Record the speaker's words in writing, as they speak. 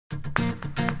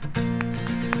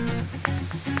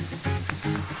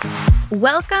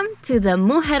Welcome to the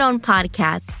Mujeron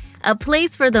Podcast, a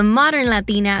place for the modern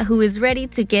Latina who is ready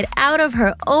to get out of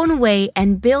her own way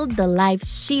and build the life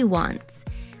she wants.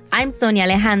 I'm Sonia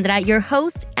Alejandra, your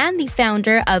host and the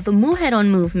founder of Mujeron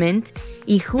Movement,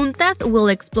 y juntas we'll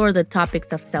explore the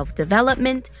topics of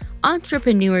self-development,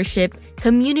 entrepreneurship,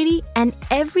 community, and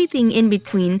everything in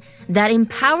between that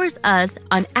empowers us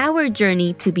on our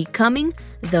journey to becoming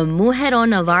the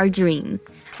mujeron of our dreams.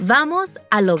 Vamos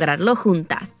a lograrlo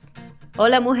juntas.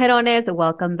 Hola, mujerones.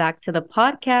 Welcome back to the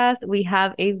podcast. We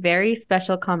have a very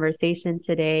special conversation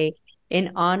today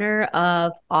in honor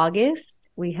of August.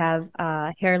 We have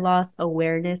Hair Loss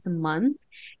Awareness Month,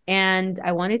 and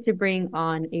I wanted to bring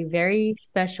on a very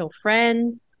special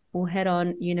friend,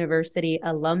 Mujeron University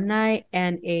alumni,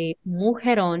 and a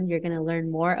mujeron. You're going to learn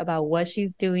more about what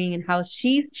she's doing and how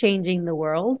she's changing the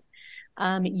world.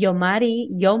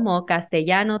 Yomo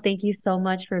Castellano, thank you so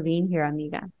much for being here,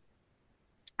 amiga.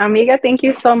 Amiga, thank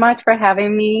you so much for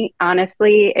having me.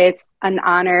 Honestly, it's an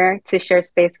honor to share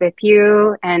space with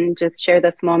you and just share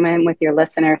this moment with your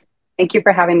listeners. Thank you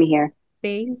for having me here.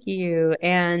 Thank you.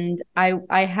 And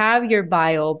I have your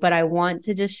bio, but I want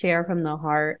to just share from the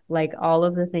heart, like all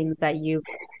of the things that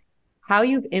how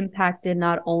you've impacted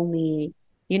not only,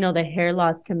 the hair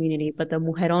loss community, but the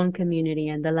mujeron community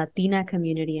and the Latina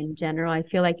community in general. I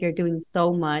feel like you're doing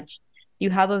so much.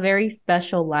 You have a very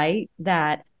special light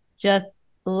that just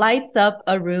lights up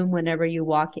a room whenever you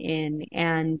walk in.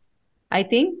 And I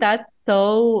think that's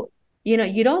so,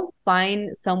 you don't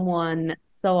find someone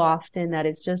so often that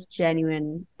is just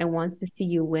genuine and wants to see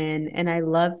you win. And I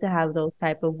love to have those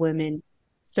type of women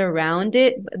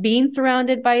being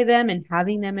surrounded by them and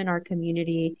having them in our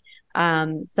community.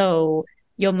 So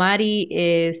Yomari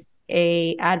is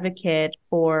a advocate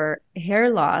for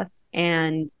hair loss,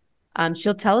 and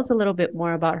she'll tell us a little bit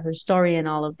more about her story and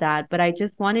all of that. But I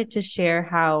just wanted to share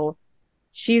how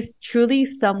she's truly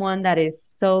someone that is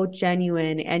so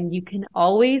genuine, and you can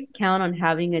always count on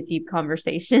having a deep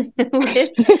conversation with.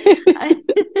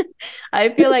 I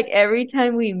feel like every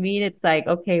time we meet, it's like,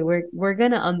 okay, we're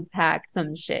gonna unpack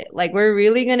some shit. Like we're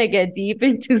really gonna get deep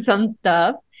into some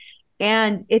stuff.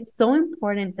 And it's so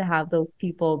important to have those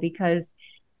people because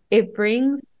it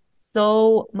brings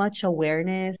so much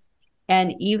awareness.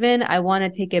 And even I want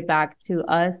to take it back to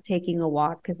us taking a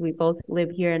walk because we both live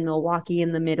here in Milwaukee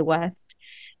in the Midwest.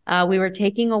 We were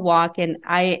taking a walk and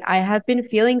I have been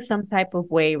feeling some type of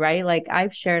way, right? Like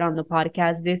I've shared on the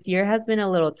podcast, this year has been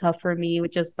a little tough for me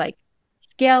with just like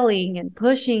scaling and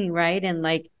pushing, right? And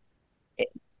like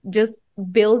just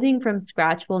building from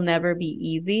scratch will never be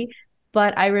easy.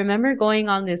 But I remember going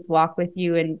on this walk with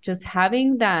you and just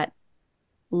having that,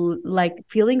 like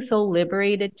feeling so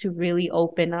liberated to really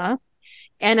open up.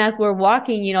 And as we're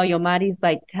walking, Yomari's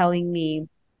like telling me,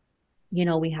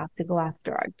 we have to go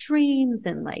after our dreams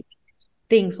and like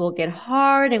things will get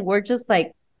hard. And we're just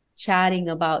like chatting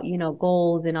about,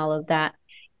 goals and all of that.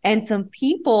 And some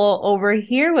people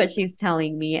overhear what she's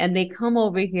telling me and they come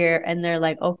over here and they're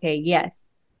like, okay, yes,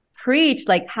 preach.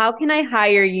 Like, how can I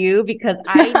hire you? Because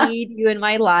I need you in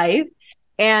my life.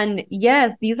 And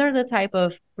yes, these are the type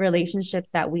of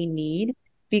relationships that we need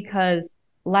because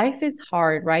life is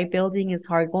hard, right? Building is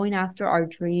hard. Going after our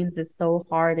dreams is so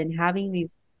hard. And having these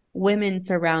women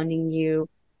surrounding you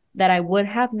that I would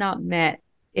have not met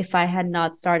if I had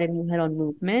not started Mujeron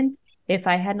Movement, if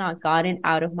I had not gotten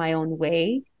out of my own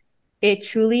way, it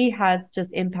truly has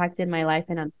just impacted my life.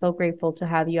 And I'm so grateful to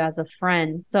have you as a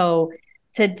friend. So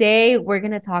today we're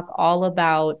going to talk all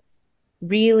about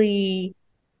really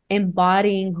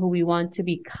embodying who we want to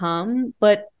become,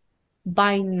 but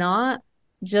by not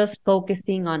just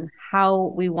focusing on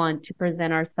how we want to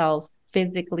present ourselves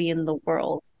physically in the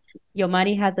world.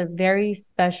 Yomari has a very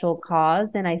special cause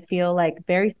and I feel like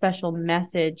very special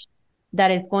message that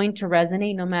is going to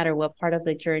resonate no matter what part of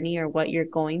the journey or what you're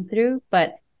going through.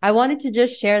 But I wanted to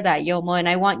just share that, Yomo, and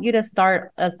I want you to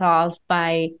start us off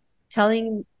by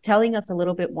telling us a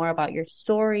little bit more about your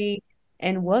story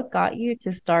and what got you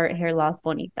to start Hair Loss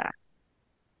Bonita.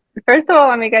 First of all,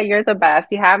 amiga, you're the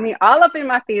best. You have me all up in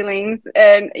my feelings,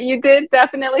 and you did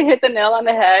definitely hit the nail on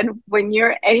the head. When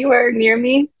you're anywhere near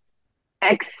me,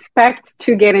 expect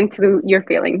to get into your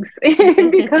feelings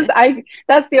because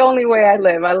that's the only way I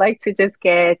live. I like to just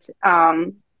get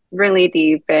really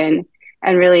deep and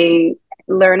really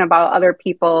learn about other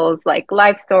people's like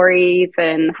life stories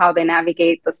and how they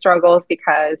navigate the struggles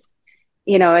because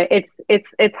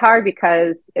it's hard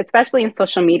because especially in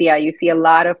social media you see a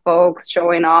lot of folks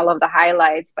showing all of the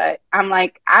highlights, but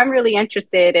I'm really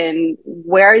interested in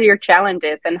where are your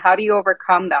challenges and how do you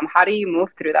overcome them, how do you move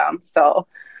through them. So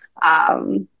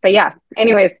but yeah,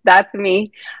 anyways, that's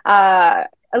me.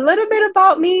 a little bit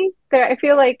about me. I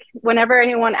feel like whenever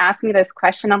anyone asks me this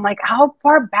question, I'm like, how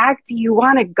far back do you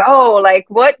want to go? Like,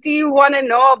 what do you want to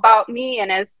know about me?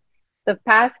 And as the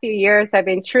past few years, I've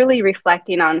been truly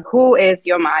reflecting on who is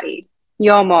Yomari,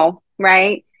 Yomo,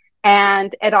 right?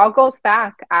 And it all goes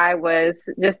back. I was,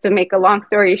 just to make a long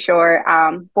story short,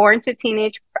 born to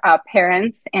teenage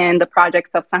parents in the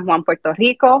projects of San Juan, Puerto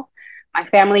Rico. My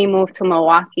family moved to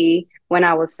Milwaukee when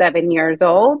I was 7 years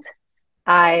old.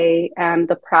 I am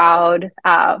the proud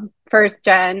first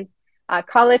gen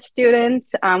college student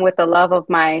with the love of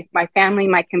my family,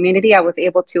 my community. I was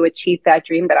able to achieve that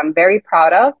dream that I'm very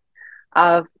proud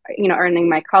of earning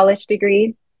my college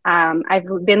degree. I've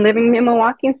been living in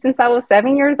Milwaukee since I was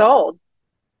 7 years old,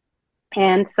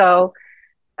 and so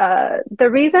the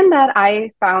reason that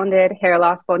I founded Hair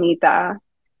Loss Bonita.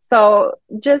 So,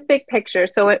 just big picture.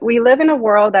 So, we live in a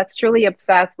world that's truly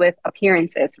obsessed with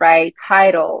appearances, right?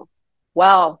 Title,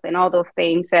 wealth, and all those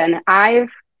things. And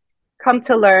I've come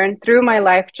to learn through my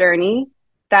life journey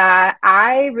that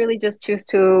I really just choose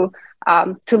to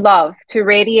love, to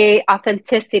radiate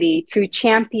authenticity, to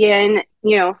champion,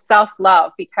 self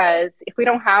love. Because if we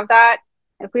don't have that,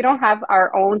 if we don't have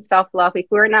our own self love, if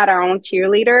we're not our own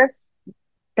cheerleader,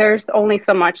 there's only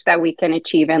so much that we can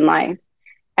achieve in life.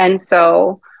 And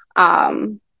so,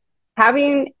 um,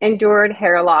 having endured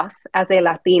hair loss as a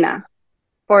Latina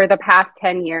for the past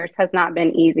 10 years has not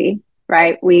been easy,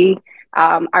 right? We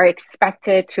are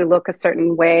expected to look a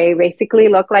certain way, basically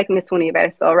look like Miss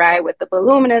Universo, right? With the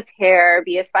voluminous hair,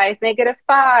 be a size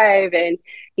 -5, and,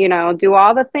 do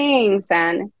all the things.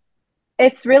 And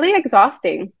it's really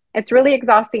exhausting. It's really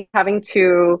exhausting having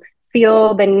to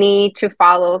feel the need to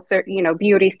follow certain,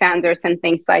 beauty standards and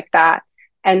things like that.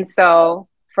 And so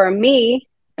for me,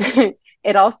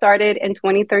 it all started in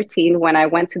 2013 when I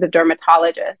went to the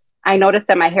dermatologist. I noticed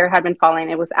that my hair had been falling.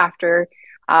 It was after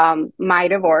my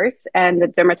divorce, and the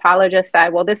dermatologist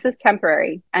said, "Well, this is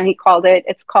temporary," and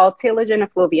it's called telogen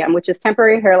effluvium, which is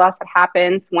temporary hair loss that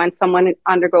happens when someone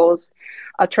undergoes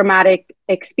a traumatic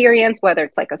experience, whether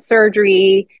it's like a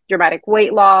surgery, dramatic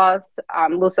weight loss,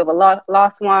 loss of a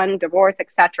lost one, divorce,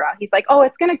 etc. He's like, "Oh,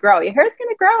 it's going to grow. Your hair is going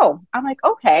to grow." I'm like,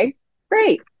 "Okay,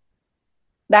 great."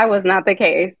 That was not the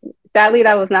case. Sadly,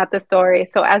 that was not the story.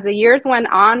 So as the years went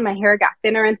on, my hair got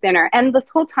thinner and thinner. And this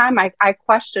whole time I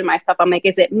questioned myself. I'm like,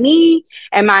 is it me?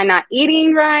 Am I not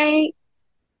eating right?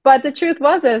 But the truth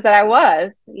is that I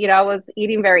was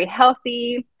eating very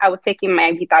healthy. I was taking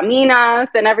my vitaminas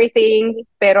and everything,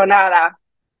 pero nada.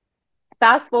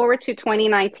 Fast forward to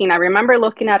 2019. I remember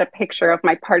looking at a picture of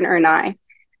my partner and I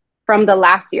from the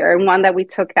last year, and one that we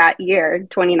took that year,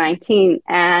 2019.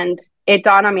 And it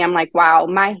dawned on me, I'm like, wow,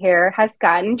 my hair has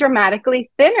gotten dramatically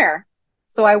thinner.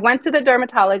 So I went to the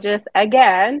dermatologist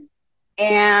again,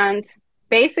 and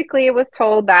basically it was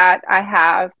told that I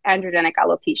have androgenic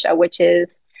alopecia, which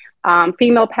is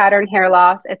female pattern hair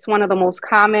loss. It's one of the most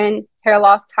common hair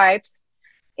loss types.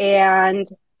 And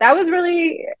that was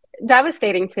really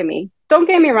devastating to me. Don't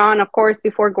get me wrong, of course,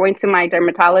 before going to my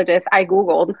dermatologist, I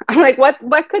Googled, I'm like,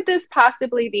 what could this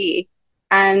possibly be?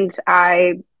 And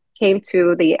I came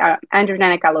to the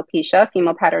androgenic alopecia,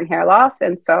 female pattern hair loss.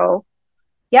 And so,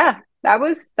 yeah, that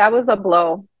was a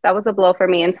blow. That was a blow for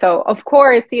me. And so, of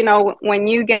course, when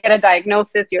you get a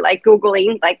diagnosis, you're like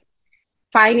Googling, like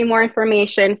finding more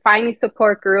information, finding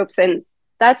support groups. And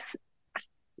that's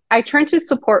I turn to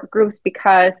support groups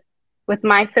because with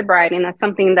my sobriety, and that's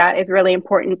something that is really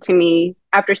important to me.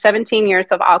 After 17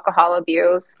 years of alcohol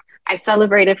abuse, I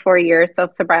celebrated 4 years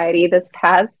of sobriety this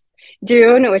past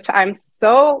June, which I'm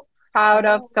so proud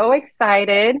of, Oh, so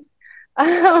excited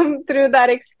through that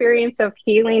experience of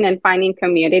healing and finding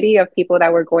community of people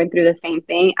that were going through the same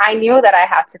thing. I knew that I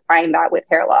had to find that with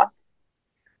hair loss.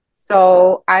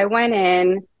 So I went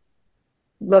in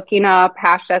looking up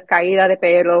hashtag caída de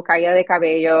pelo, caída de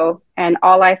cabello, and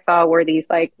all I saw were these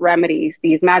like remedies,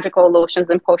 these magical lotions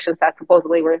and potions that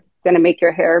supposedly were going to make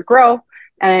your hair grow.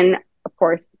 And of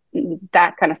course,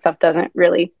 that kind of stuff doesn't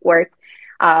really work.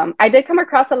 I did come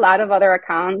across a lot of other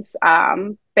accounts,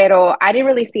 pero I didn't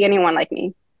really see anyone like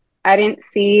me. I didn't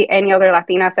see any other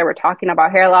Latinas that were talking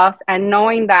about hair loss. And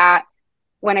knowing that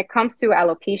when it comes to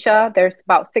alopecia, there's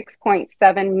about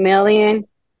 6.7 million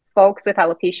folks with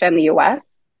alopecia in the US,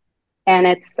 and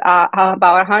it's about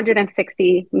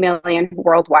 160 million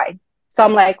worldwide. So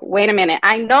I'm like, wait a minute,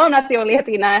 I know I'm not the only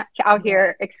Latina out yeah.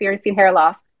 here experiencing hair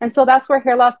loss. And so that's where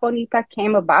Hair Loss Bonita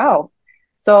came about.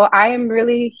 So I am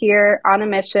really here on a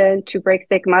mission to break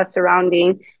stigma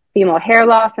surrounding female hair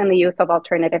loss and the use of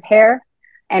alternative hair.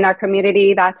 And our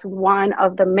community, that's one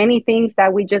of the many things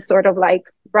that we just sort of like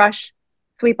brush,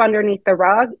 sweep underneath the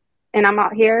rug. And I'm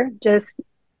out here just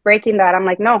breaking that, I'm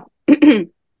like, no, the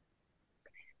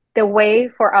way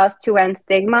for us to end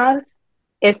stigmas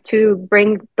is to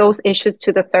bring those issues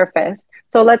to the surface.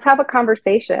 So let's have a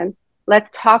conversation. Let's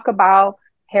talk about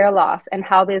hair loss and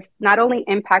how this not only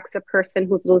impacts the person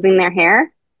who's losing their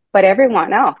hair, but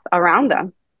everyone else around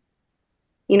them.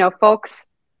 You know, folks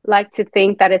like to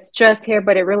think that it's just hair,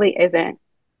 but it really isn't.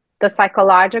 The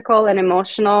psychological and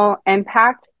emotional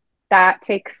impact that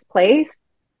takes place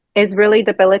is really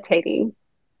debilitating,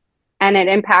 and it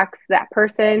impacts that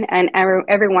person and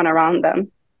everyone around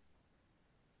them.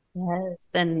 Yes.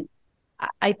 And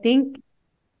I think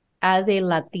as a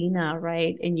Latina,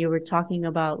 right? And you were talking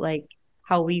about like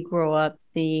how we grow up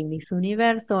seeing Miss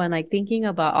Universo and like thinking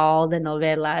about all the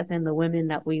novelas and the women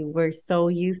that we were so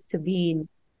used to being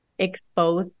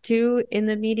exposed to in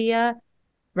the media,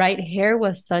 right? Hair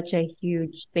was such a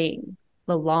huge thing.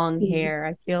 The long Mhm. hair.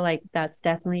 I feel like that's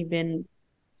definitely been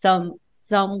some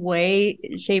way,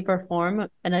 shape, or form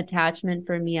an attachment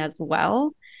for me as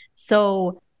well.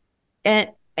 So and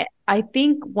I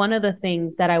think one of the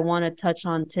things that I want to touch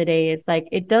on today is like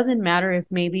it doesn't matter if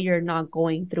maybe you're not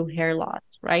going through hair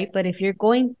loss, right? But if you're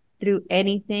going through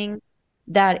anything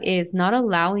that is not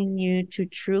allowing you to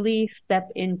truly step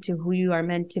into who you are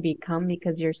meant to become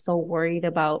because you're so worried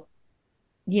about,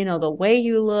 the way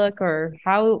you look or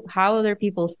how other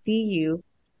people see you,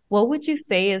 what would you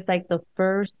say is like the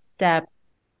first step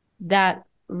that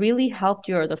really helped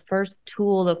you, or the first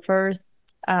tool,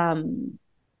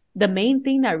 the main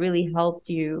thing that really helped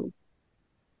you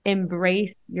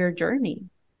embrace your journey?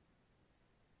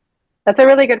 That's a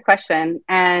really good question.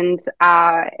 And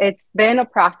it's been a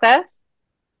process,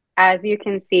 as you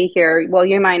can see here. Well,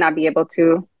 you might not be able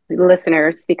to,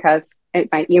 listeners, because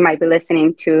you might be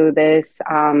listening to this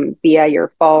via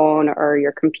your phone or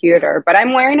your computer, but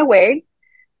I'm wearing a wig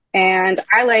and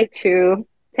I like to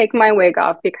take my wig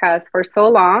off because for so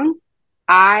long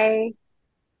I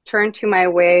turned to my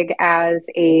wig as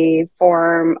a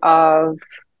form of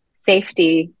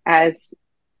safety, as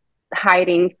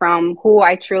hiding from who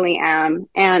I truly am.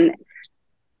 And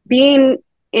being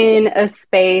in a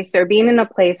space or being in a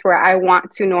place where I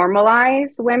want to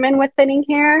normalize women with thinning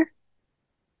hair,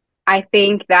 I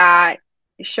think that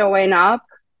showing up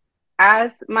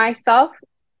as myself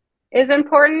is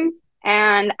important.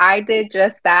 And I did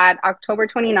just that October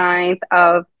 29th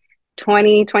of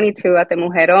 2022 at the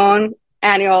Mujeron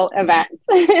annual event.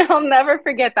 I'll never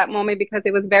forget that moment because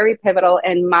it was very pivotal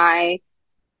in my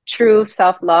true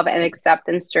self love and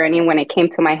acceptance journey when it came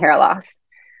to my hair loss.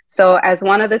 So, as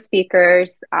one of the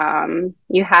speakers,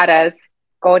 you had us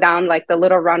go down like the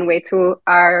little runway to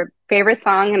our favorite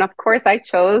song. And of course, I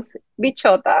chose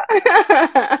Bichota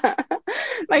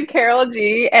by Carol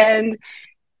G. And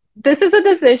this is a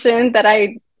decision that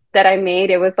I made.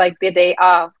 It was like the day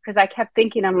off because I kept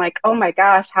thinking, I'm like, oh my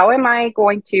gosh, how am I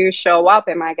going to show up?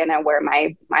 Am I gonna wear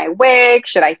my wig?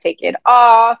 Should I take it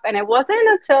off? And it wasn't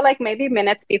until like maybe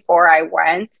minutes before I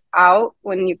went out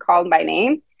when you called my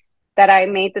name that I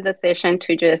made the decision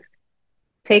to just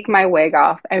take my wig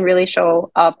off and really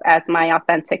show up as my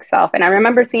authentic self. And I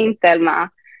remember seeing Thelma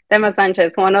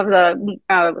Sanchez, one of the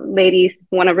ladies,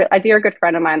 a dear good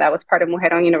friend of mine that was part of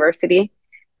Mujeron University.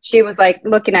 She was like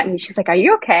looking at me. She's like, "Are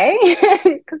you okay?"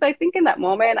 Because I think in that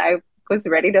moment I was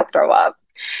ready to throw up.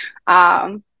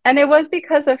 And it was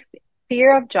because of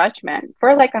fear of judgment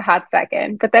for like a hot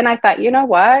second. But then I thought, you know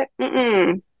what?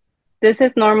 This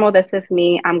is normal. This is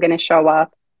me. I'm gonna show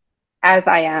up as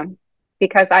I am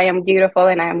because I am beautiful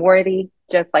and I am worthy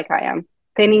just like I am,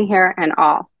 thinning hair and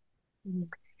all.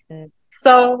 Yes.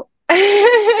 So,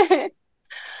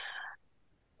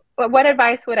 what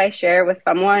advice would I share with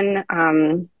someone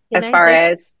Can as I far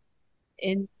just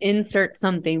as, insert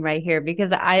something right here? Because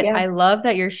yeah, I love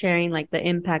that you're sharing like the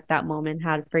impact that moment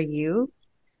had for you.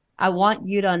 I want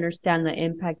you to understand the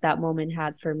impact that moment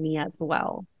had for me as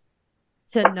well.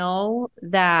 To know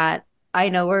that I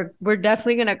know we're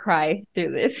definitely gonna cry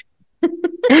through this,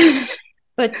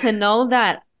 but to know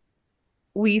that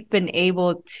we've been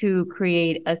able to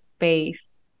create a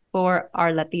space for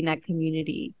our Latina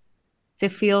community to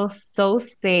feel so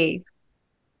safe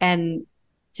and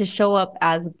to show up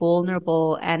as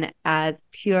vulnerable and as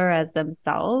pure as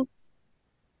themselves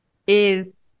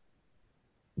is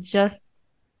just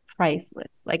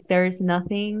priceless. Like there's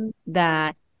nothing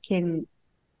that can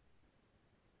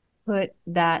put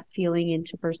that feeling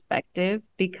into perspective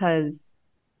because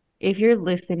if you're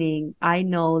listening, I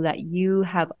know that you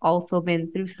have also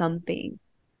been through something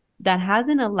that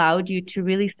hasn't allowed you to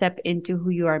really step into who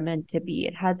you are meant to be.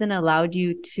 It hasn't allowed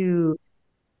you to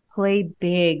play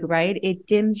big, right? It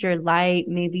dims your light.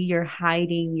 Maybe you're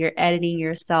hiding, you're editing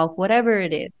yourself, whatever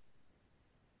it is.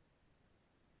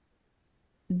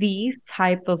 these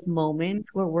type of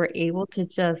moments where we're able to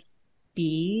just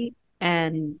be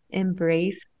and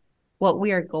embrace what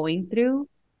we are going through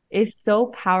is so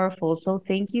powerful. So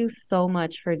thank you so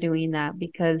much for doing that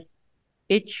because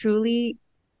it truly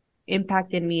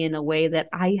impacted me in a way that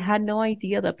I had no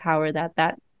idea the power that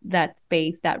that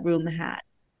space, that room had.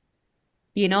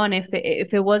 You know, and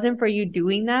if it wasn't for you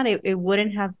doing that, it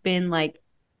wouldn't have been like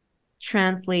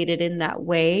translated in that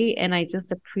way. And I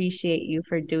just appreciate you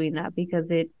for doing that because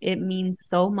it means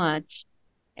so much.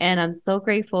 And I'm so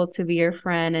grateful to be your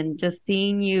friend and just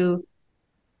seeing you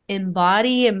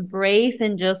embody, embrace,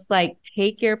 and just like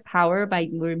take your power by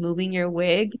removing your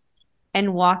wig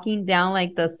and walking down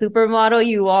like the supermodel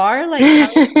you are. Like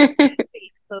that was amazing.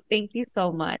 So thank you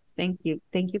so much. Thank you.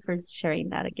 Thank you for sharing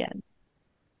that again.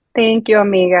 Thank you,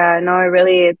 amiga. No, it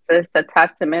really it's just a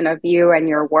testament of you and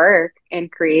your work in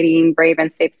creating brave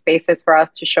and safe spaces for us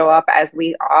to show up as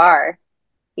we are.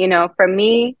 You know, for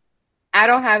me, I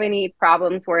don't have any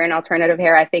problems wearing alternative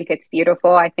hair. I think it's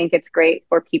beautiful. I think it's great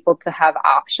for people to have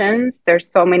options. There's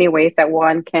so many ways that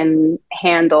one can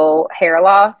handle hair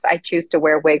loss. I choose to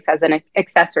wear wigs as an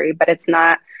accessory, but it's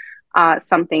not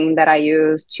something that I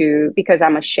use to because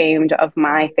I'm ashamed of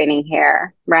my thinning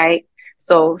hair, right?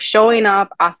 So showing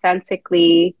up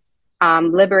authentically,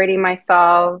 liberating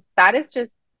myself, that is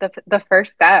just the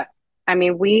first step. I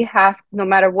mean, we have, no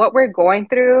matter what we're going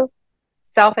through,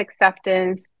 self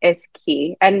acceptance is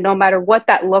key, and no matter what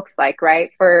that looks like,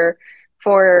 right?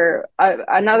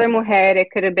 Another mujer,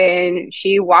 it could have been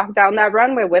she walked down that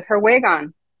runway with her wig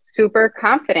on, super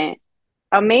confident,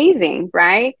 amazing,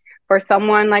 right? For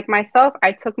someone like myself,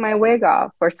 I took my wig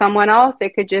off. For someone else,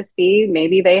 it could just be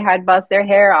maybe they had buzzed their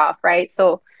hair off, right?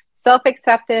 So self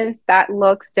acceptance, that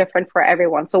looks different for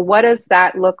everyone. So what does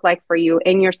that look like for you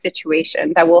in your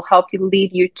situation that will help you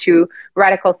lead you to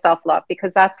radical self love?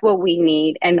 Because that's what we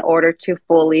need in order to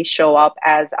fully show up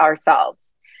as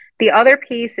ourselves. The other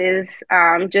piece is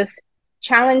just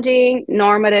challenging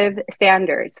normative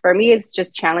standards. For me, it's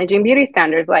just challenging beauty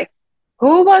standards. Like,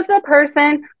 who was the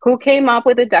person who came up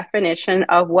with a definition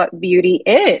of what beauty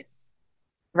is,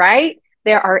 right?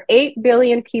 There are 8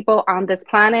 billion people on this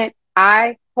planet.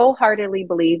 I wholeheartedly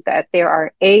believe that there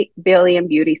are 8 billion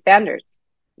beauty standards.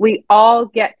 We all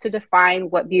get to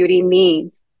define what beauty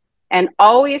means and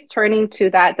always turning to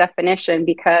that definition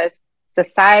because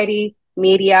society,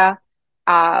 media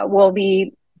will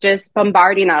be just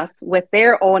bombarding us with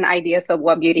their own ideas of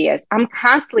what beauty is. I'm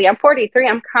 43,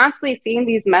 I'm constantly seeing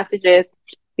these messages,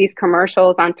 these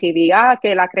commercials on TV. Ah,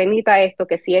 que la cremita esto,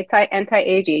 que si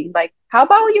anti-aging. Like, how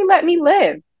about you let me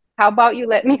live? How about you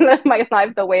let me live my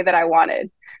life the way that I wanted,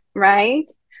 right?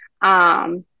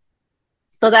 Um,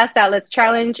 so that's that. Let's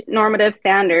challenge normative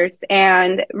standards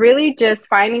and really just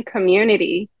finding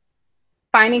community.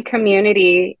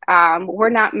 We're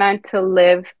not meant to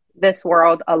live this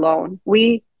world alone.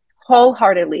 We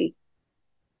wholeheartedly,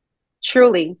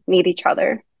 truly need each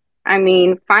other. I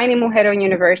mean, finding Mujer in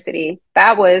University,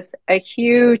 that was a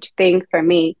huge thing for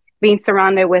me, being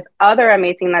surrounded with other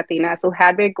amazing Latinas who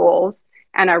had big goals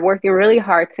and are working really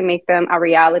hard to make them a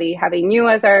reality. Having you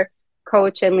as our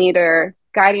coach and leader,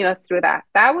 guiding us through that,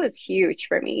 that was huge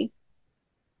for me.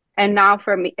 And now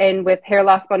for me, and with Hair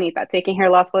Loss Bonita, taking Hair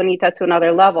Loss Bonita to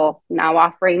another level, now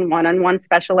offering one-on-one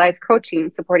specialized coaching,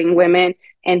 supporting women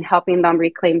and helping them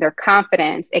reclaim their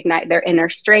confidence, ignite their inner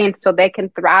strength so they can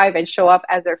thrive and show up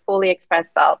as their fully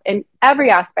expressed self in every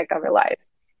aspect of their lives.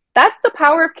 That's the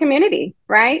power of community,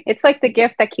 right? It's like the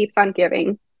gift that keeps on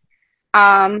giving.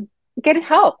 Um, getting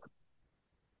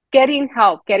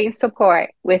help, getting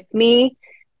support with me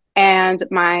and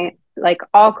my like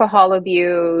alcohol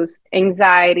abuse,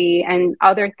 anxiety, and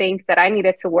other things that I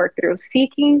needed to work through,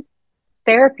 seeking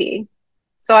therapy.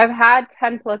 So I've had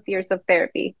 10 plus years of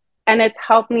therapy and it's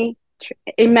helped me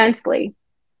immensely.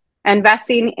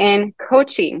 Investing in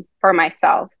coaching for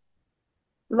myself,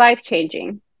 life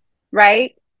changing,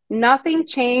 right? Nothing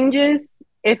changes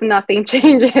if nothing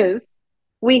changes.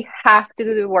 We have to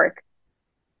do the work.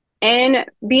 And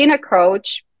being a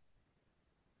coach,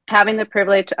 having the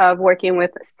privilege of working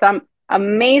with some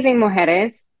amazing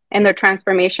mujeres in their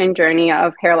transformation journey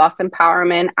of hair loss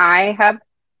empowerment, I have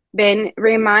been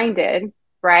reminded,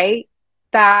 right,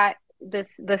 that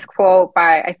this quote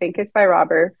by I think it's by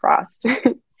Robert Frost.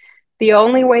 The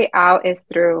only way out is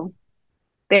through.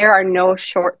 There are no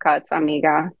shortcuts,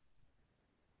 amiga.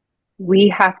 We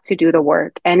have to do the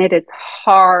work, and it is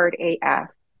hard AF.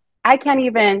 I can't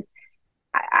even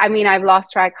I mean, I've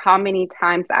lost track how many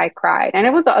times I cried, and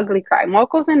it was an ugly cry,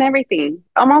 mocos and everything,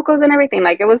 mocos and everything.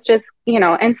 Like it was just,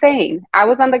 insane. I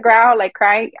was on the ground, like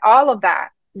crying, all of that.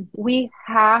 We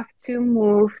have to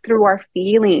move through our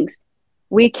feelings.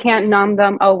 We can't numb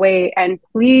them away. And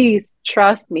please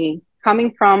trust me,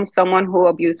 coming from someone who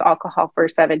abused alcohol for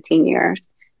 17 years,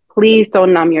 please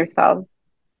don't numb yourselves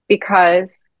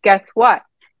because guess what?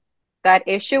 That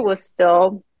issue will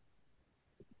still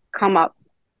come up.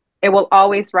 It will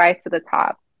always rise to the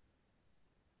top.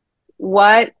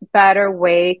 What better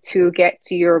way to get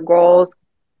to your goals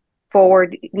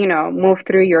forward, move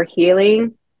through your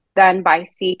healing than by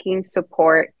seeking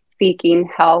support, seeking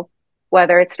help,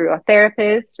 whether it's through a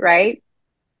therapist, right?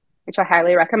 Which I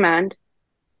highly recommend.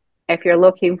 If you're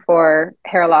looking for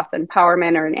hair loss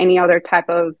empowerment or any other type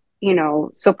of,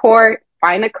 support,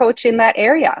 find a coach in that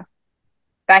area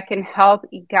that can help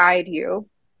guide you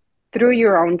through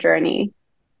your own journey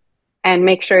and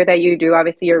make sure that you do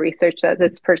obviously your research that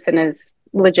this person is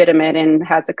legitimate and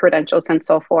has the credentials and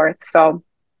so forth. So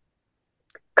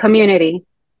community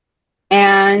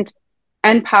and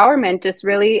empowerment, just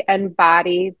really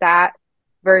embody that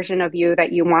version of you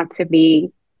that you want to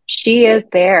be. She is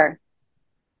there.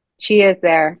 She is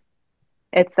there.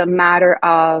 It's a matter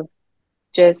of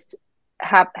just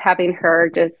having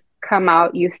her just come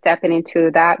out, you stepping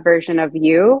into that version of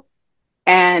you.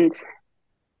 And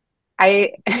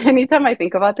anytime I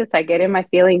think about this, I get in my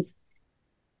feelings.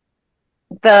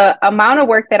 The amount of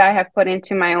work that I have put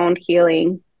into my own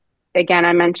healing, again,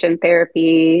 I mentioned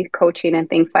therapy, coaching, and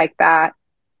things like that.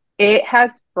 It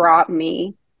has brought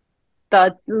me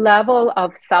the level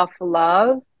of self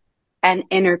love and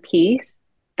inner peace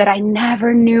that I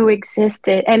never knew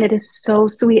existed. And it is so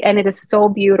sweet and it is so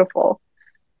beautiful.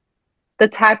 The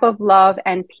type of love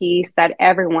and peace that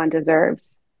everyone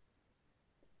deserves.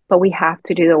 But we have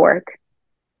to do the work.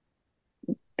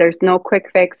 There's no quick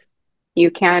fix.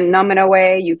 You can't numb it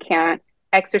away. You can't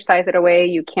exercise it away.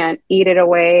 You can't eat it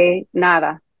away.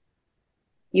 Nada.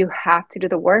 You have to do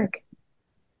the work.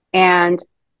 And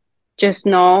just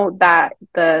know that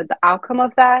the outcome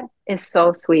of that is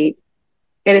so sweet.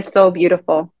 It is so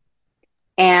beautiful.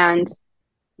 And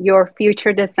your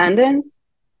future descendants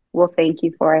will thank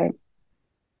you for it.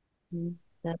 Mm,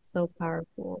 that's so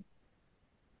powerful.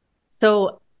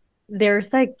 So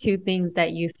there's like two things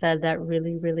that you said that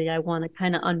really, really I want to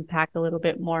kind of unpack a little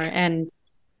bit more. And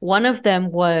one of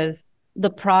them was the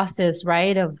process,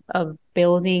 right, of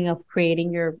building, of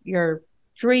creating your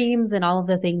dreams and all of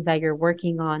the things that you're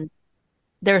working on.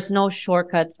 There's no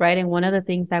shortcuts, right? And one of the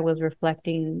things I was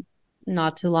reflecting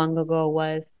not too long ago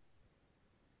was,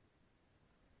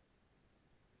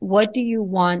 what do you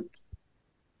want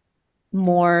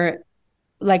more,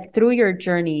 like through your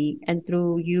journey and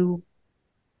through you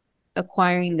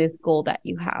acquiring this goal that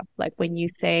you have? Like when you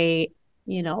say,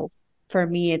 you know, for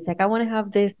me, it's like, I want to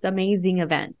have this amazing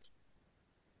event.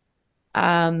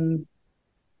 Um,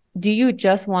 do you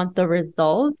just want the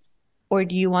results, or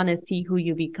do you want to see who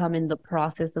you become in the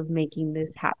process of making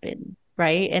this happen?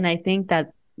 Right. And I think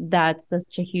that that's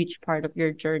such a huge part of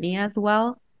your journey as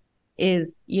well,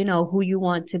 is, who you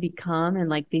want to become, and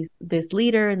like this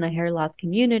leader in the hair loss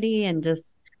community, and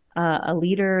just a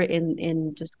leader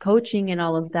in just coaching and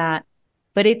all of that.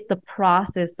 But it's the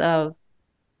process of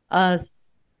us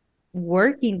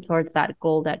working towards that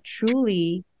goal that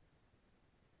truly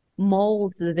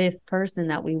molds this person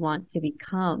that we want to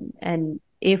become. And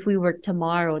if we were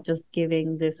tomorrow just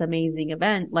giving this amazing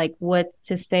event, like what's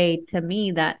to say to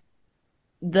me that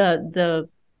the the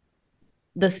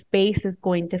the space is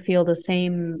going to feel the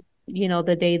same,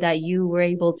 the day that you were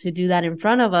able to do that in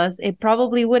front of us? It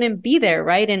probably wouldn't be there,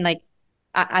 right? And like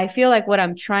I feel like what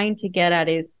I'm trying to get at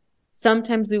is,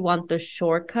 sometimes we want the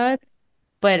shortcuts,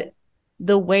 but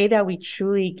the way that we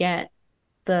truly get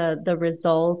the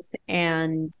results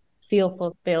and feel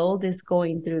fulfilled is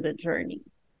going through the journey.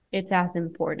 It's as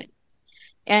important.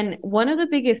 And one of the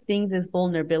biggest things is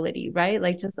vulnerability, right?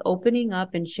 Like just opening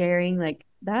up and sharing, like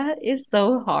that is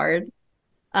so hard.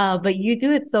 But you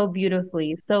do it so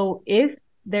beautifully. So if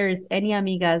there's any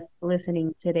amigas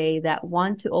listening today that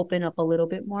want to open up a little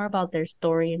bit more about their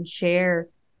story and share,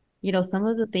 some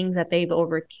of the things that they've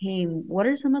overcame, what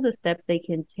are some of the steps they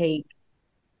can take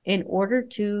in order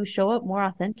to show up more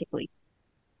authentically?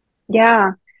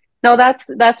 Yeah. No,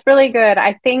 that's really good.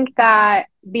 I think that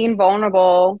being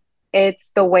vulnerable,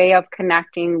 it's the way of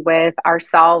connecting with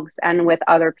ourselves and with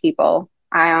other people.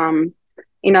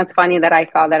 It's funny that I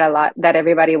thought that a lot, that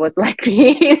everybody was like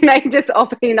me, and I just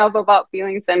opening up about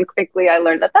feelings, and quickly I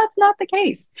learned that that's not the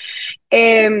case.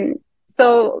 Um,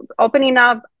 so opening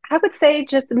up, I would say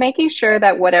just making sure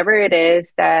that whatever it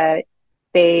is that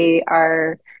they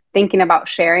are thinking about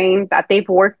sharing, that they've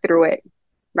worked through it,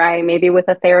 right? Maybe with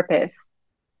a therapist,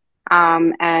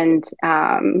 and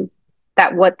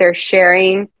that what they're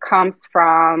sharing comes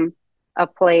from a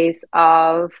place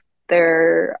of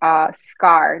their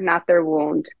scar, not their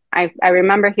wound. I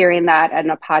remember hearing that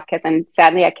in a podcast, and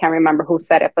sadly, I can't remember who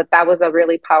said it, but that was a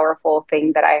really powerful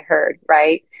thing that I heard,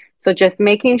 right? So just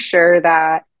making sure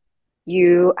that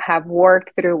you have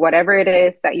worked through whatever it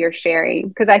is that you're sharing.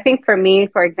 Because I think for me,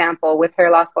 for example, with Hair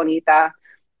Loss Bonita,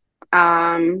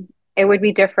 it would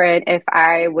be different if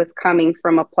I was coming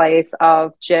from a place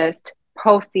of just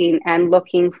posting and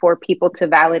looking for people to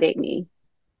validate me,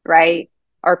 right?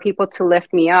 Or people to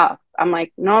lift me up. I'm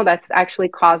like, no, that's actually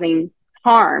causing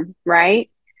harm, right?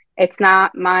 It's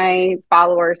not my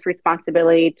followers'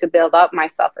 responsibility to build up my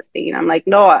self esteem. I'm like,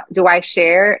 no, do I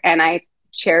share? And I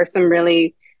share some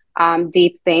really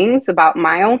deep things about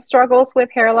my own struggles with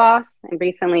hair loss. And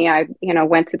recently,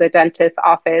 went to the dentist's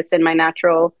office in my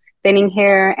natural thinning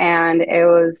hair, and it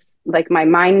was like my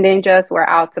mind ninjas were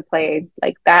out to play.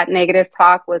 Like that negative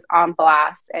talk was on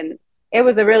blast, and it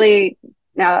was a really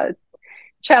uh,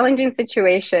 challenging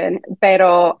situation,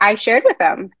 pero I shared with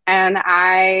them and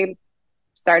I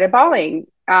started bawling.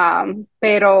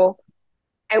 Pero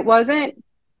it wasn't,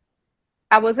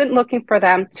 I wasn't looking for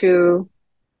them to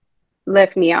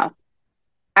lift me up.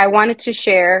 I wanted to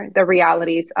share the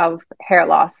realities of hair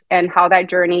loss and how that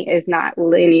journey is not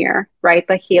linear, right?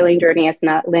 The healing journey is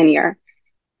not linear.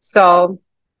 So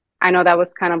I know that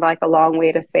was kind of like a long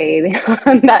way to say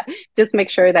that just make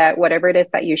sure that whatever it is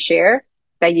that you share,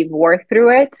 that you've worked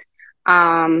through it.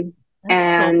 Um, That's so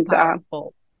and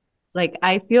powerful. Like,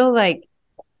 I feel like,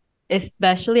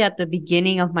 especially at the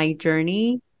beginning of my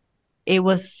journey, it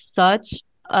was such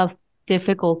a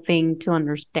difficult thing to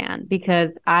understand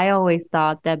because I always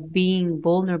thought that being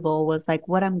vulnerable was like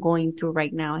what I'm going through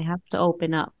right now. I have to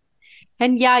open up.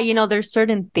 And yeah, there's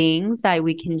certain things that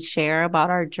we can share about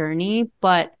our journey,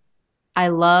 but I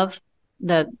love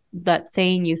that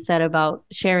saying you said about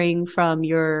sharing from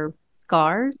your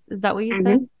scars. Is that what you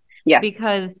said? mhm, yes,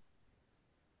 Because,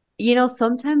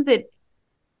 sometimes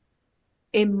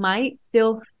it might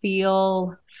still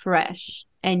feel fresh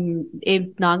and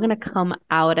it's not going to come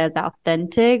out as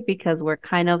authentic because we're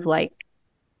kind of like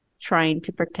trying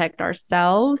to protect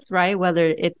ourselves, right? Whether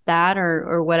it's that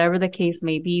or whatever the case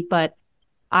may be. But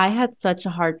I had such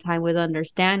a hard time with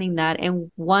understanding that.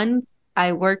 And once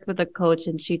I worked with a coach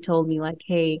and she told me like,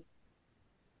 hey,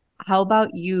 how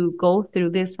about you go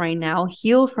through this right now,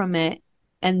 heal from it,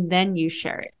 and then you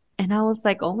share it. And I was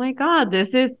like, oh my God,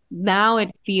 now it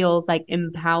feels like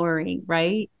empowering,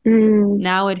 right? mm,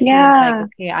 Now it feels like, yeah,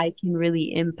 okay, I can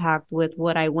really impact with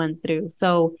what I went through.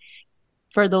 So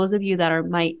for those of you that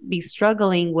might be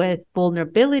struggling with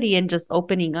vulnerability and just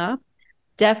opening up,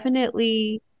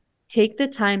 definitely take the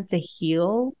time to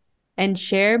heal and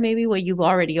share maybe what you've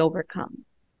already overcome.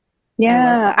 I love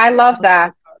yeah, that. I love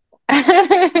that.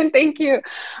 Thank you.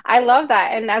 I love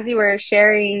that. And as you were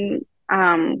sharing,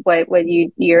 what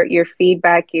your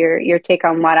feedback, your take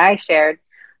on what I shared,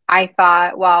 I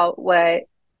thought, well, what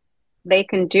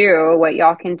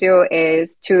y'all can do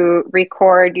is to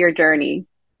record your journey,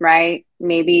 right?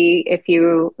 Maybe if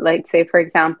you, like, say, for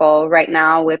example, right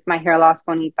now with my Hair Loss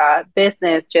Bonita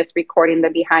business, just recording the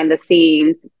behind the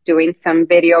scenes, doing some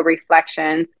video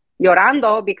reflections,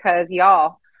 llorando, because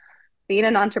y'all, being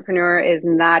an entrepreneur is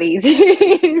not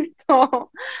easy. So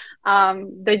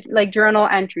the like journal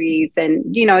entries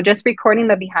and just recording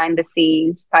the behind the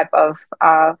scenes type of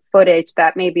footage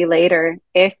that maybe later,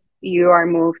 if you are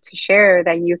moved to share,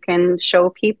 then you can show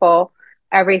people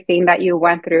everything that you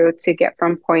went through to get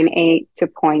from point A to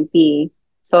point B.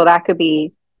 So that could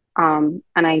be an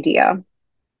idea.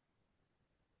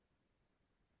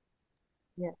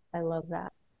 Yes, I love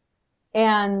that.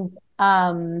 And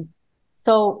um,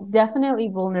 so definitely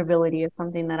vulnerability is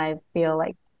something that I feel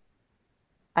like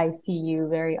I see you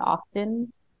very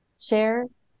often share.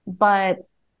 But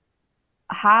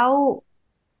how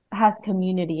has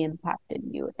community impacted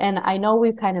you? And I know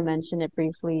we've kind of mentioned it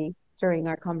briefly during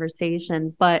our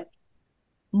conversation, but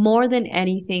more than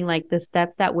anything, like the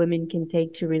steps that women can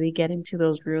take to really get into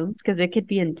those rooms, because it could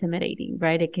be intimidating,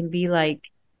 right? It can be like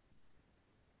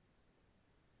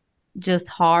just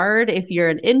hard if you're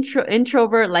an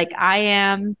introvert like I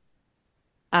am,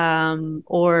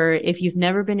 or if you've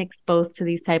never been exposed to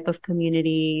these type of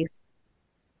communities,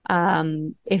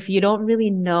 if you don't really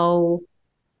know,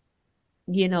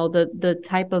 the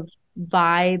type of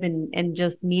vibe and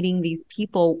just meeting these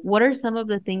people, what are some of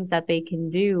the things that they can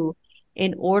do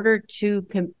in order to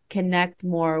connect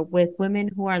more with women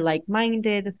who are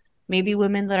like-minded, maybe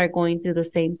women that are going through the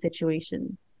same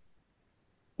situation?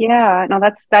 Yeah, no,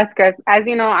 that's good. As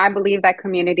you know, I believe that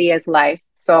community is life.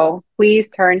 So please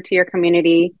turn to your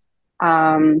community.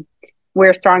 Um,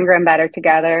 we're stronger and better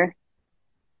together.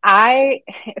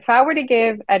 if I were to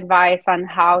give advice on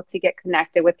how to get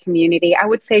connected with community, I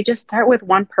would say just start with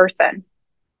one person.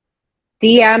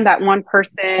 DM that one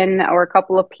person or a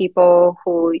couple of people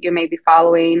who you may be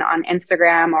following on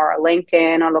Instagram or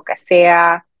LinkedIn or lo que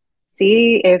sea.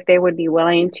 See if they would be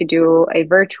willing to do a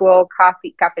virtual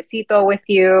coffee cafecito with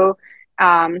you,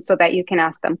 so that you can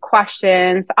ask them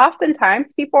questions.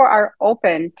 Oftentimes, people are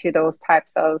open to those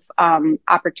types of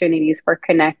opportunities for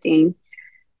connecting,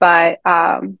 but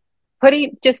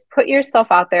putting just put yourself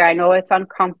out there. I know it's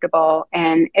uncomfortable,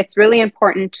 and it's really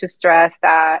important to stress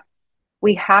that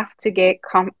we have to get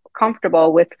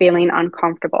comfortable with feeling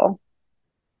uncomfortable,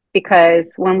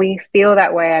 because when we feel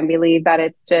that way, I believe that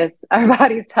it's just our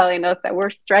body's telling us that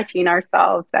we're stretching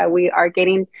ourselves, that we are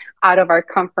getting out of our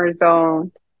comfort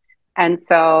zone. And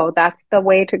so that's the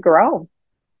way to grow.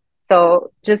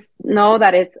 So just know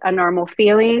that it's a normal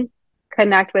feeling,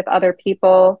 connect with other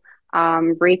people,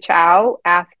 reach out,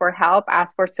 ask for help,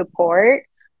 ask for support.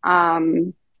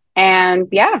 Um, and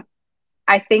yeah,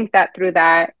 I think that through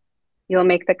that, you'll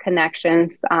make the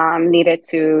connections needed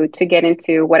to get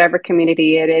into whatever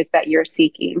community it is that you're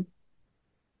seeking.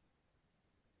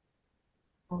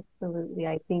 Absolutely.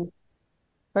 I think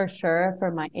for sure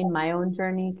for my in my own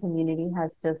journey, community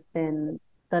has just been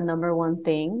the number one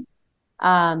thing.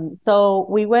 So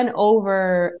we went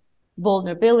over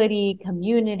vulnerability,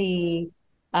 community,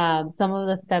 some of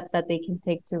the steps that they can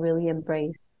take to really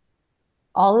embrace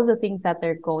all of the things that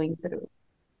they're going through.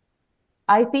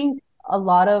 I think a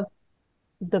lot of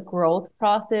the growth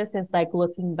process is like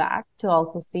looking back to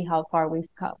also see how far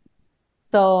we've come.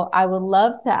 So I would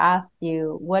love to ask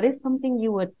you, what is something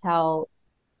you would tell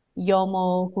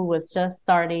Yomo, who was just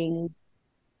starting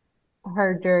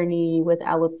her journey with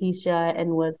alopecia and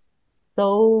was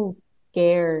so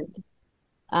scared?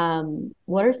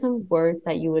 What are some words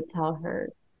that you would tell her?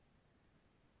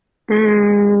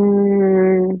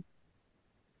 Mm,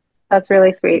 that's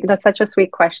really sweet. That's such a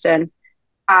sweet question.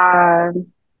 Um,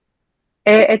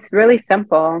 it's really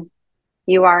simple.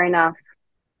 You are enough,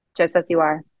 just as you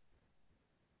are.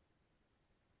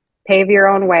 Pave your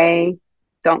own way.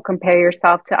 Don't compare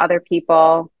yourself to other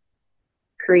people.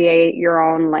 Create your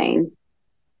own lane,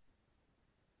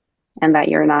 and that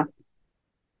you're enough.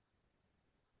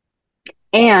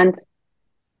 And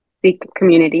seek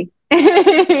community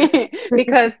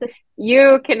because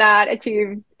you cannot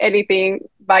achieve anything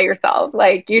by yourself.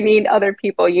 Like you need other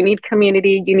people, you need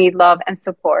community, you need love and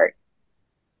support.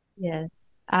 Yes,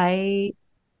 I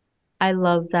I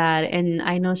love that. And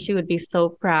I know she would be so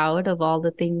proud of all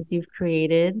the things you've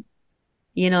created,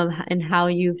 and how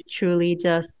you've truly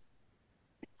just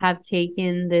have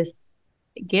taken this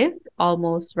gift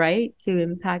almost, right, to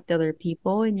impact other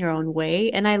people in your own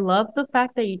way. And I love the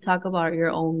fact that you talk about your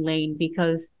own lane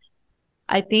because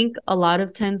I think a lot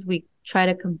of times we try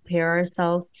to compare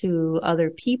ourselves to other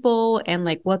people and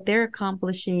like what they're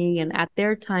accomplishing and at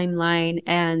their timeline.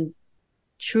 And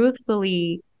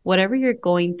truthfully, whatever you're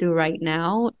going through right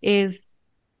now is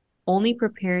only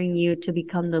preparing you to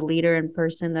become the leader and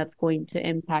person that's going to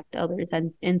impact others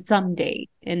and in some day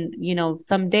and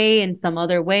someday in some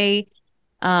other way.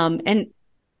 And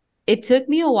it took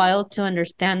me a while to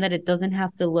understand that it doesn't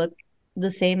have to look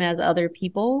the same as other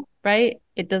people, right?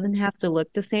 It doesn't have to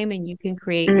look the same, and you can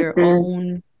create your Mm-mm,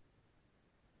 own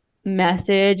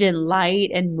message and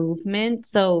light and movement.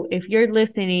 So if you're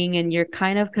listening and you're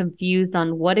kind of confused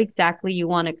on what exactly you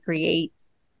want to create,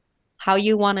 how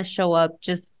you want to show up,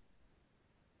 just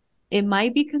it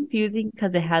might be confusing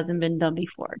because it hasn't been done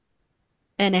before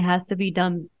and it has to be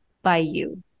done by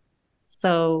you.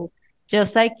 So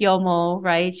just like Yomo,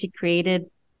 right? She created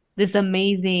this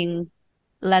amazing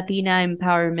Latina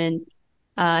empowerment,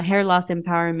 hair loss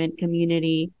empowerment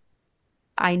community.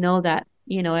 I know that,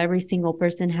 every single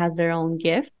person has their own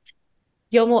gift.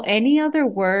 Yomo, any other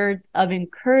words of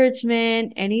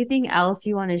encouragement, anything else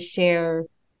you want to share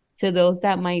to those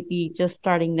that might be just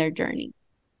starting their journey?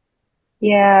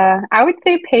 yeah, I would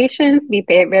say patience, be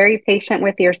very patient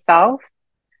with yourself,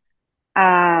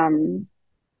 um,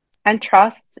 and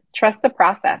trust the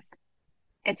process.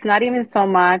 It's not even so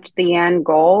much the end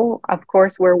goal. Of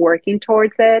course, we're working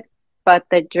towards it, but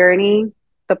the journey,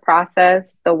 the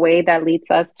process, the way that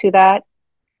leads us to that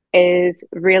is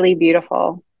really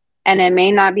beautiful. And it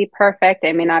may not be perfect,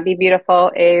 it may not be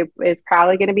beautiful. It's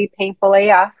probably going to be painful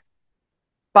AF,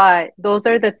 but those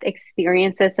are the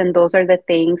experiences and those are the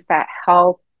things that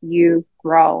help you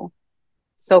grow.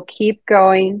 So keep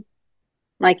going.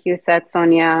 Like you said,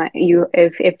 Sonia, you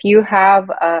if you have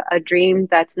a dream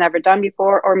that's never done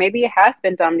before, or maybe it has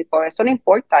been done before, eso no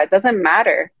importa. It doesn't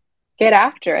matter. Get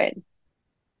after it.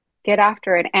 get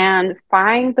after it and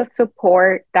find the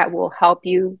support that will help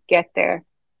you get there.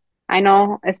 I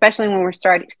know, especially when we're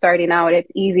starting out,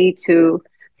 it's easy to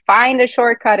find a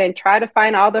shortcut and try to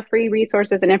find all the free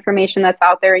resources and information that's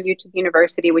out there in YouTube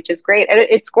University, which is great.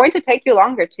 It's going to take you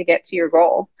longer to get to your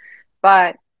goal,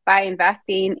 but by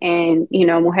investing in,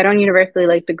 Mujeron University,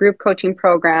 like the group coaching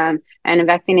program, and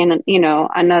investing in,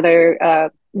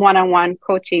 another one-on-one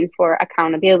coaching for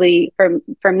accountability,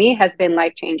 for me has been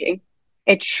life changing.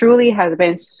 It truly has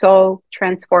been so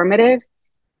transformative,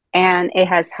 and it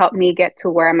has helped me get to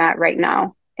where I'm at right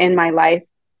now in my life,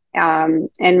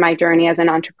 in my journey as an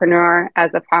entrepreneur,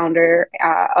 as a founder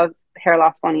of Hair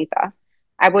Loss Bonita.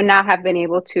 I would not have been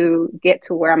able to get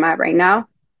to where I'm at right now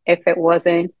if it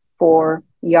wasn't for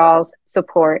y'all's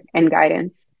support and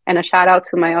guidance. And a shout out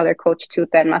to my other coach too,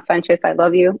 Telma Sanchez. I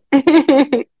love you.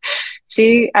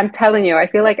 I'm telling you, I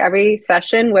feel like every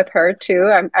session with her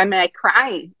too, I'm like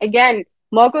crying again,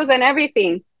 mocos and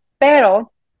everything.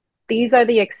 Pero these are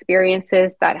the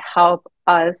experiences that help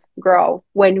us grow.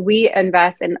 When we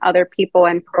invest in other people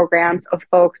and programs of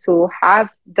folks who have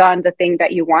done the thing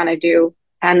that you want to do,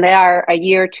 and they are a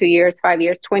year, 2 years, 5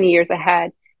 years, 20 years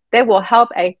ahead, they will help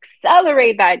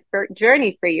accelerate that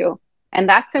journey for you. And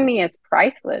that to me is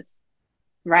priceless,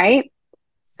 right?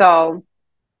 So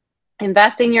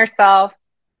invest in yourself,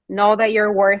 know that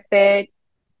you're worth it,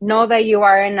 know that you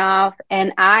are enough.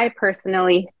 And I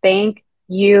personally thank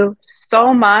you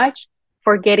so much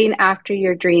for getting after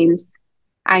your dreams.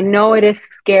 I know it is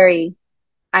scary.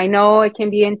 I know it can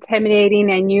be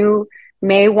intimidating, and you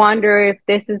may wonder if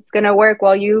this is going to work.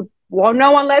 Well, you won't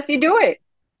know unless you do it.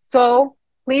 So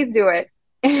please do it.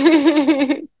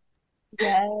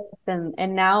 Yes,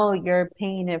 and now you're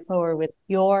paying it forward with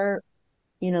your,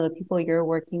 the people you're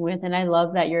working with. And I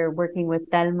love that you're working with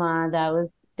Telma. That was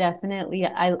definitely,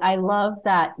 I love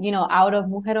that, out of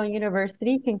Mujeron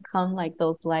University can come like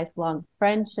those lifelong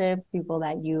friendships, people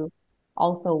that you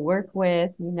also work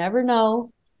with. You never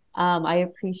know. I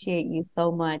appreciate you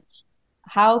so much.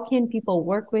 How can people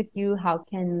work with you? How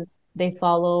can they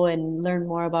follow and learn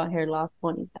more about Hair Loss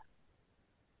Bonita?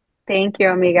 Thank you,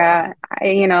 amiga.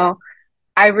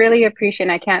 I really appreciate,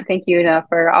 and I can't thank you enough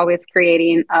for always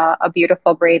creating a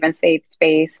beautiful, brave, and safe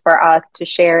space for us to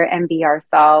share and be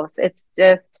ourselves. It's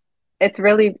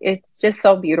just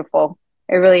so beautiful.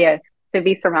 It really is to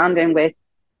be surrounded with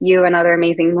you and other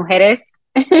amazing mujeres.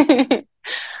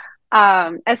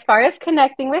 As far as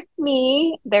connecting with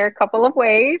me, there are a couple of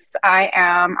ways. I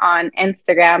am on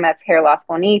Instagram as Hair Loss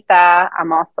Bonita.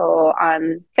 I'm also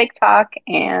on TikTok,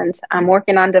 and I'm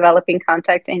working on developing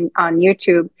content on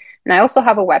YouTube. And I also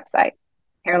have a website,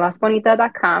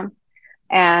 hairlossbonita.com.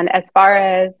 And as far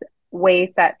as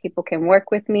ways that people can work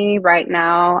with me right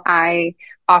now, I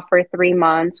offer 3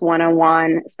 months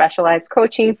one-on-one specialized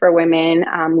coaching for women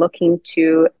looking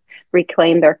to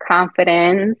reclaim their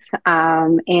confidence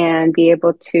and be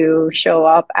able to show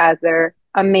up as their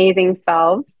amazing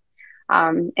selves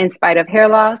in spite of hair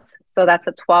loss. So that's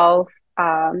a 12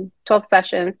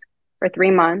 sessions for 3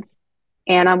 months.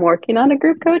 And I'm working on a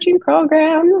group coaching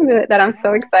program that I'm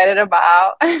so excited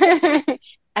about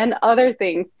and other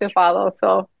things to follow.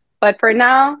 So, but for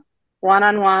now,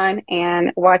 one-on-one,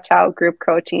 and watch out group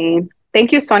coaching.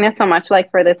 Thank you, Sonia, so much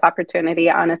for this opportunity.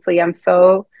 Honestly, I'm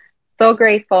so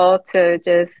grateful to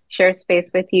just share space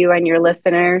with you and your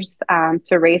listeners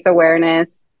to raise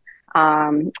awareness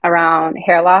around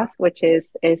hair loss, which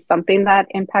is something that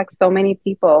impacts so many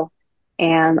people,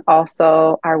 and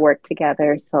also our work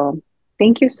together. So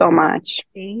thank you so much.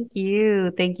 Thank you.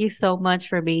 Thank you so much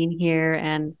for being here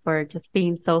and for just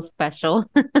being so special.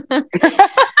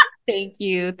 Thank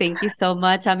you. Thank you so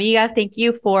much, amigas. Thank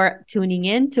you for tuning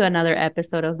in to another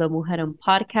episode of the Mujeron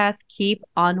podcast. Keep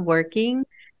on working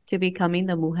to becoming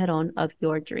the mujeron of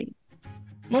your dreams.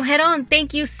 Mujeron,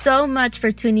 thank you so much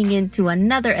for tuning in to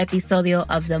another episodio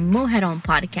of the Mujeron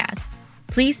podcast.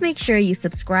 Please make sure you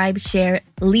subscribe, share,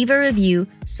 leave a review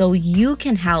so you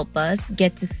can help us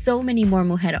get to so many more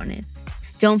mujerones.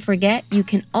 Don't forget, you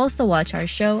can also watch our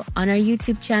show on our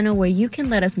YouTube channel, where you can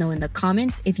let us know in the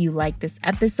comments if you like this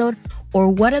episode or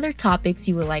what other topics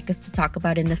you would like us to talk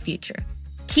about in the future.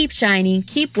 Keep shining,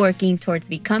 keep working towards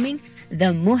becoming the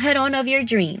mujeron of your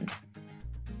dreams.